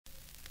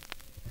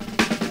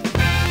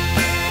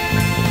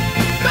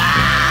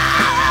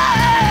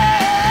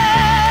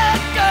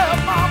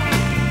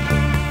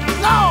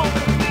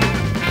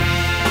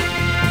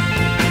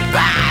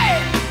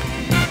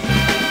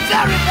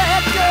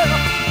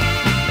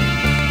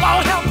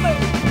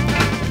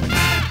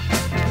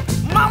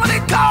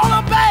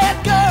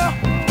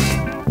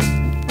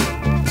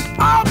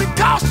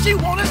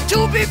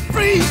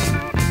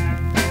mystery.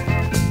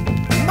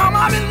 Mama,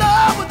 I'm in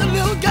love with the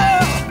little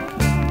girl.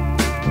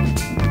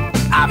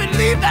 I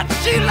believe that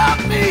she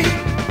loved me.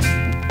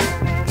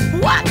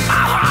 What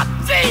my heart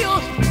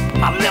feels,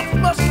 my lips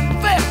must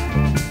confess.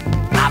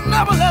 I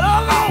never let her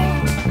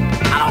alone.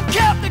 I don't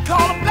care if they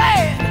call her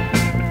bad.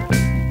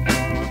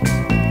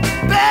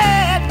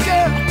 Bad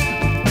girl.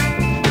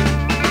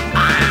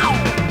 Ow!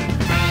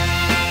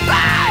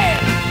 Bad.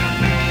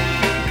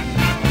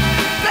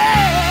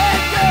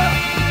 Bad girl.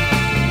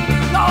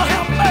 Lord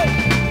help me.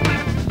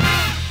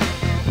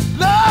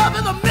 Love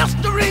is a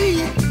mystery.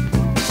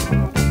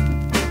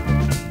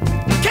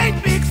 Can't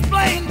be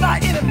explained by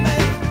any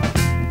man.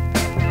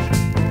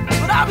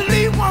 But I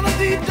believe one of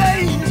these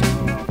days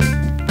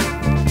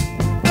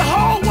the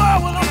whole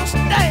world will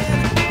understand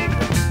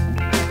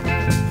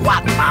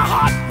what my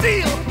heart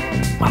feels.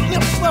 My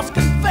lips must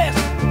confess,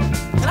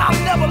 and I'll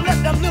never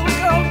let that little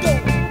girl go.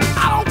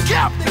 I don't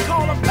care if they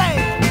call her bad.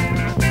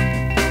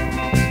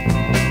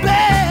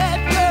 Bad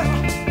girl.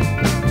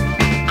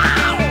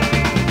 Ow!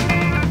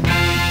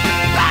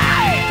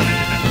 Bad.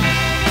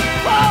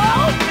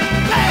 Oh,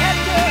 bad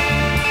girl.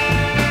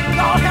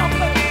 Lord help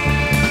me.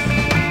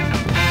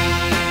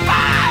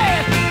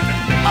 Bad.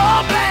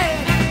 Oh, bad.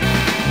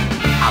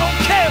 I don't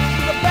care if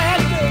she's a bad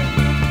girl.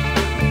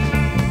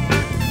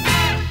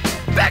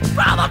 Big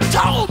brother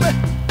told me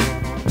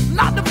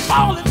not to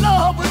fall in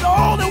love with the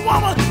only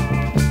woman.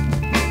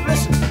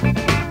 Listen,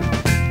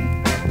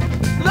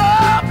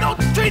 love don't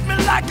treat me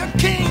like a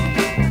king.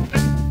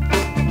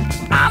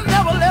 I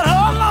never let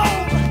her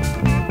alone.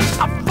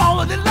 I've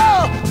fallen in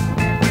love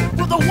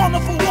with a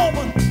wonderful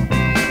woman.